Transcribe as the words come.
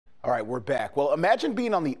All right, we're back. Well, imagine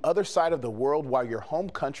being on the other side of the world while your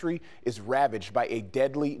home country is ravaged by a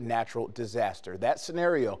deadly natural disaster. That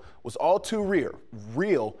scenario was all too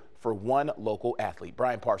real for one local athlete.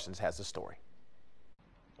 Brian Parsons has the story.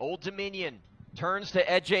 Old Dominion turns to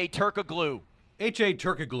Ece Turkoglu. Ece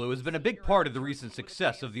Turkoglu has been a big part of the recent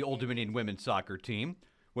success of the Old Dominion women's soccer team.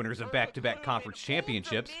 Winners of back-to-back conference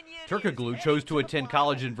championships, Turkoglu chose to attend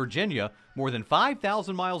college in Virginia, more than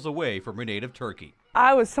 5,000 miles away from her native Turkey.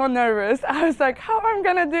 I was so nervous. I was like, how I'm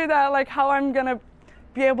gonna do that? Like, how I'm gonna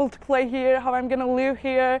be able to play here, how I'm gonna live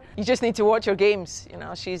here. You just need to watch her games. You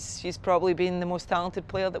know, she's probably been the most talented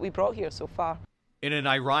player that we brought here so far. In an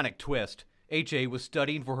ironic twist, Ece was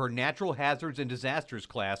studying for her natural hazards and disasters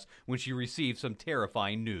class when she received some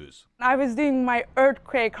terrifying news. I was doing my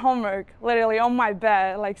earthquake homework, literally on my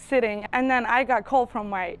bed, like sitting, and then I got called from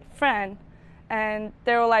my friend, and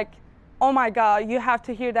they were like, oh my God, you have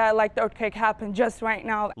to hear that, like the earthquake happened just right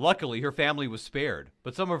now. Luckily, her family was spared,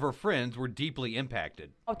 but some of her friends were deeply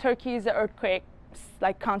impacted. Turkey is an earthquake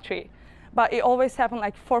like country, but it always happened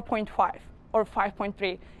like 4.5 or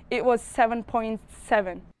 5.3. It was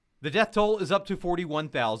 7.7. The death toll is up to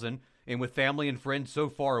 41,000, and with family and friends so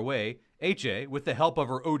far away, Ece, with the help of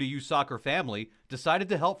her ODU soccer family, decided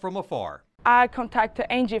to help from afar. I contacted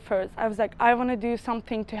Angie first. I was like, I want to do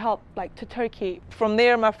something to help, like to Turkey. From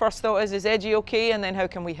there, my first thought is Ece okay? And then how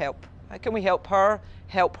can we help? How can we help her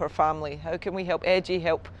family? How can we help Ece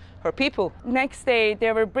help her people? Next day,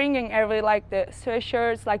 they were bringing the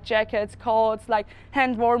sweatshirts, like jackets, coats, like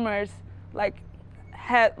hand warmers, like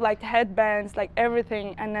headbands, like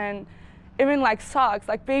everything, and then even like socks,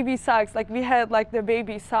 like baby socks. Like we had like the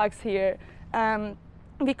baby socks here.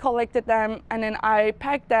 We collected them, and then I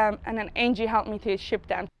packed them, and then Angie helped me to ship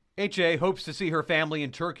them. Ece hopes to see her family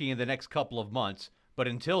in Turkey in the next couple of months, but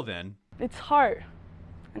until then, it's hard,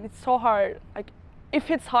 and it's so hard. Like,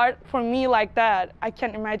 if it's hard for me like that, I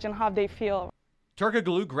can't imagine how they feel.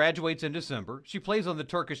 Turkoglu graduates in December. She plays on the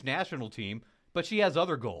Turkish national team, but she has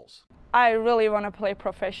other goals. I really want to play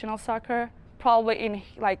professional soccer, probably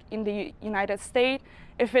in the United States.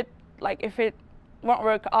 If it won't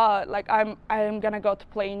work out, like I'm gonna go to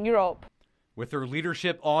play in Europe. With her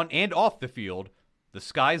leadership on and off the field, the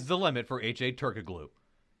sky's the limit for Ece Turkoglu.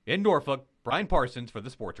 In Norfolk, Brian Parsons for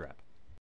the Sports Wrap.